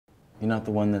You're not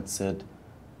the one that said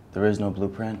there is no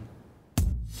blueprint?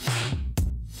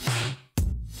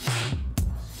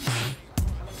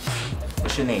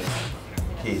 What's your name?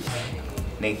 Keith.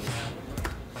 Nathan.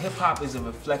 Hip-hop is a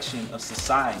reflection of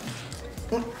society.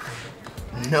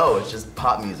 No, it's just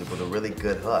pop music with a really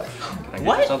good hook. Can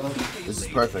I get you something? This is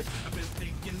perfect.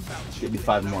 Give me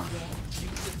 5 more.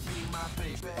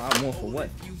 5 more for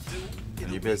what?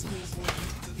 In your business.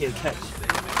 Here, catch.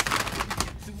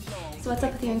 So what's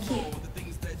up with you and Keith?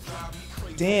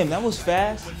 Damn, that was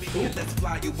fast. Let's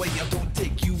fly away, I'm gonna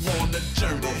take you on a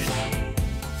journey.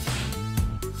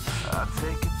 I'll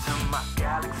take it to my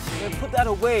galaxy. Man, put that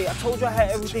away. I told you I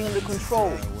had everything under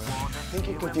control. I think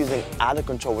you're confusing out of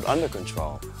control with under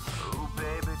control.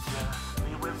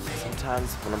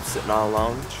 Sometimes when I'm sitting all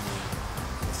alone,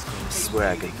 I swear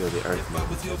I can feel the earth If I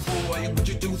was your boy, would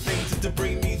you do things to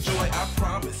bring me joy? I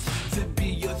promise to be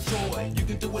your toy. You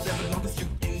can do whatever long as you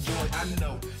enjoy. I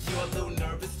know you're a little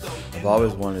nervous though. I've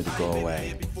always wanted to go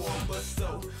away.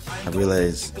 I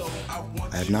realize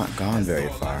I have not gone very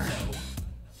far.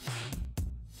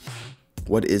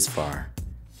 What is far?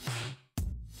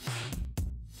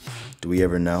 Do we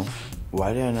ever know?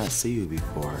 Why did I not see you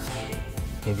before?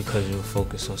 Maybe because you were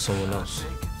focused on someone else.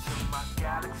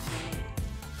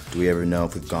 Do we ever know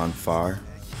if we've gone far?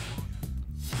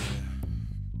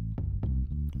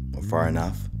 Or far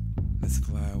enough? Let's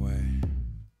fly away.